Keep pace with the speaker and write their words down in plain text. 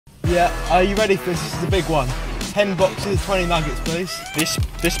Yeah, are you ready for this? This is a big one. 10 boxes, 20 nuggets, please.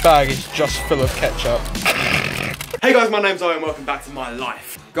 This bag is just full of ketchup. Hey guys, my name's Owen, welcome back to my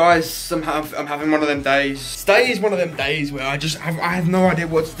life. Guys, I'm having one of them days. Today is one of them days where I have no idea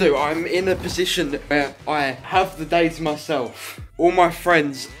what to do. I'm in a position where I have the day to myself. All my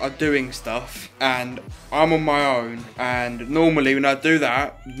friends are doing stuff and I'm on my own, and normally when I do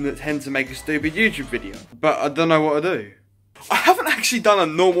that, I tend to make a stupid YouTube video. But I don't know what to do. I haven't actually done a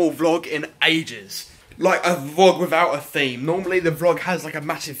normal vlog in ages. Like a vlog without a theme. Normally the vlog has like a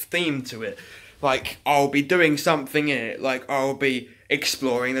massive theme to it. Like I'll be doing something in it. Like I'll be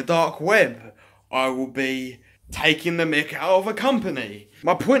exploring the dark web. I will be taking the mick out of a company.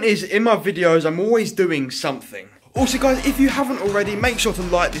 My point is, in my videos I'm always doing something. Also guys, if you haven't already, make sure to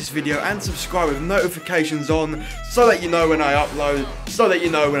like this video and subscribe with notifications on, so that you know when I upload, so that you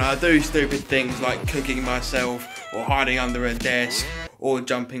know when I do stupid things like cooking myself, or hiding under a desk, or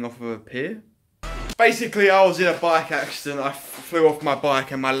jumping off of a pier. Basically, I was in a bike accident. I flew off my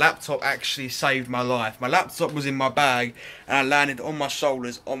bike and my laptop actually saved my life. My laptop was in my bag and I landed on my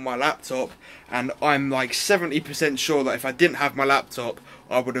shoulders on my laptop, and I'm like 70% sure that if I didn't have my laptop,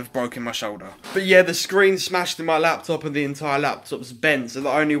 I would have broken my shoulder. But yeah, the screen smashed in my laptop and the entire laptop's bent, so the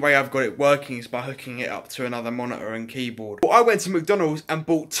only way I've got it working is by hooking it up to another monitor and keyboard. I went to McDonald's and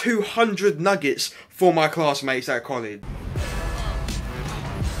bought 200 nuggets for my classmates at college.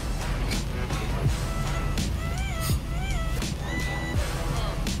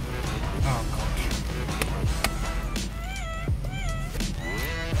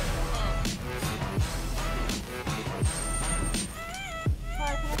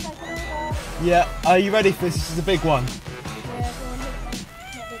 Yeah, are you ready for this? This is a big one. Yeah,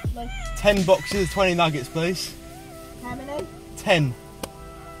 go on, 10 boxes, 20 nuggets, please. How many? 10.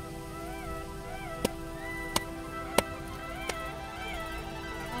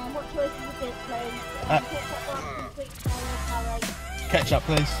 What choices of dip, please? Ketchup, sweet, sour, curry. Ketchup,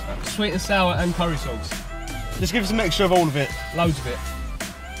 please. Sweet and sour and curry sauce. Just give us a mixture of all of it. Loads of it.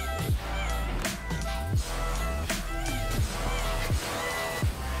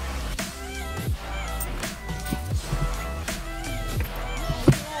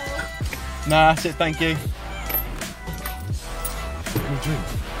 Nah, that's it, thank you.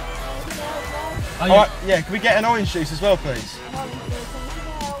 Alright, yeah, can we get an orange juice as well, please?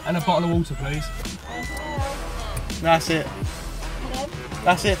 And a bottle of water, please. Nah, that's it.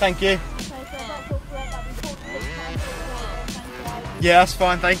 That's it, thank you. Yeah, that's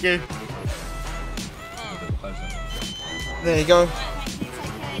fine, thank you. There you go.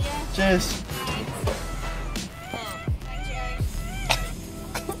 Cheers.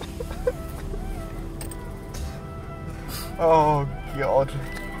 Oh God.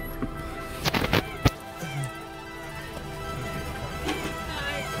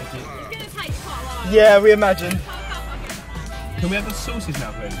 Yeah, we imagined. Can we have the sauces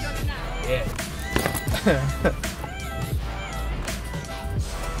now, please? Yeah.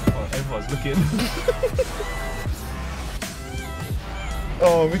 Oh, everyone's looking.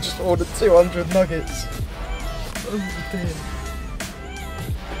 Oh, we just ordered 200 nuggets. Oh dear.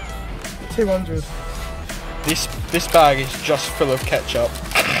 200. This bag is just full of ketchup.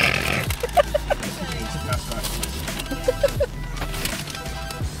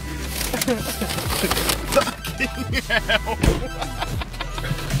 Fucking hell.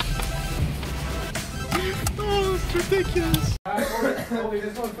 Oh, it's ridiculous. Ollie,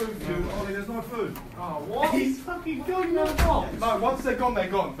 there's no food for you. Ollie, there's no food. Oh, what? He's fucking gone now. No, once they're gone, they're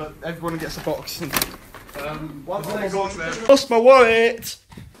gone. But everyone gets a box. Once they're gone, they're... Lost my wallet.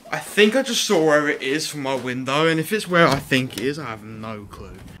 I think I just saw where it is from my window, and if it's where I think it is, I have no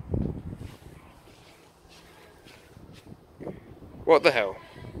clue. What the hell?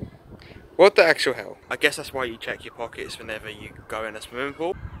 What the actual hell? I guess that's why you check your pockets whenever you go in a swimming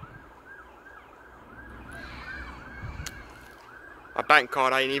pool. My bank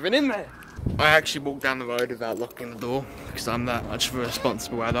card ain't even in there. I actually walked down the road without locking the door, because I'm that much of a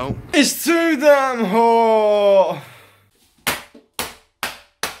responsible adult. It's too damn hot!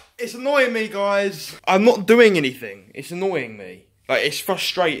 It's annoying me, guys. I'm not doing anything. It's annoying me. Like, it's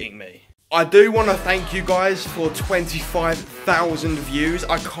frustrating me. I do want to thank you guys for 25,000 views.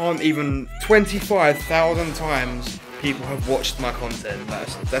 I can't even... 25,000 times people have watched my content.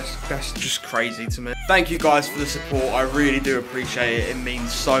 That's just crazy to me. Thank you guys for the support. I really do appreciate it. It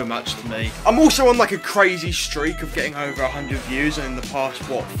means so much to me. I'm also on like a crazy streak of getting over 100 views in the past,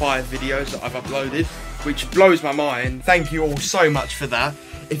 what, 5 videos that I've uploaded, which blows my mind. Thank you all so much for that.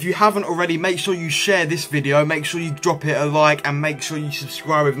 If you haven't already, make sure you share this video, make sure you drop it a like, and make sure you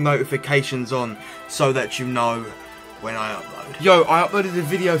subscribe with notifications on so that you know when I upload. Yo, I uploaded a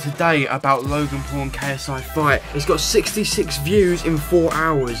video today about Logan Paul and KSI fight. It's got 66 views in 4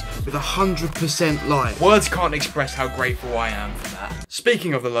 hours with 100% like. Words can't express how grateful I am for that.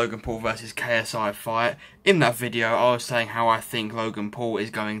 Speaking of the Logan Paul versus KSI fight, in that video I was saying how I think Logan Paul is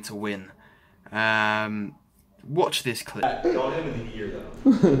going to win. Watch this clip. Got him in the ear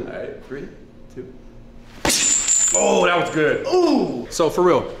though. Alright, 3, 2. Oh, that was good. Ooh! So for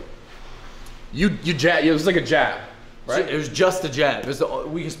real, you jab. It was like a jab, right? It was just a jab. It was the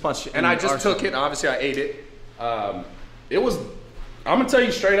weakest punch. And I just took it. Obviously, I ate it. It was. I'm gonna tell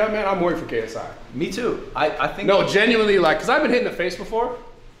you straight up, man. I'm worried for KSI. Me too. I think. No, genuinely, like, cause I've been hit in the face before.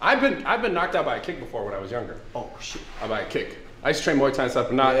 I've been knocked out by a kick before when I was younger. Oh shit. By a kick. I used to train Muay Thai and stuff,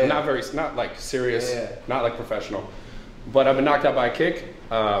 but not like serious, not like professional. But I've been knocked out by a kick.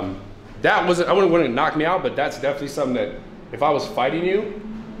 That wasn't. I wouldn't knock me out, but that's definitely something that if I was fighting you,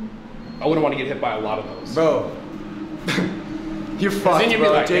 I wouldn't want to get hit by a lot of those. Bro. You're fucked, then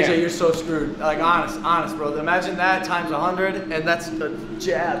bro. Like, JJ, man. You're so screwed. Like, honest, bro. Imagine that times 100, and that's a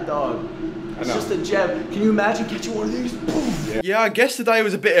jab, dog. It's just a jab. Can you imagine catching one of these? Boom. Yeah, I guess today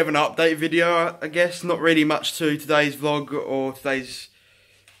was a bit of an update video. I guess not really much to today's vlog or today's...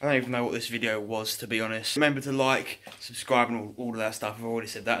 I don't even know what this video was, to be honest. Remember to like, subscribe and all of that stuff. I've already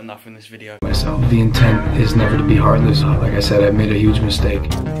said that enough in this video. Myself, the intent is never to be heartless. Like I said, I made a huge mistake.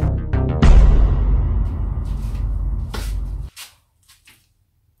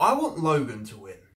 I want Logan to win.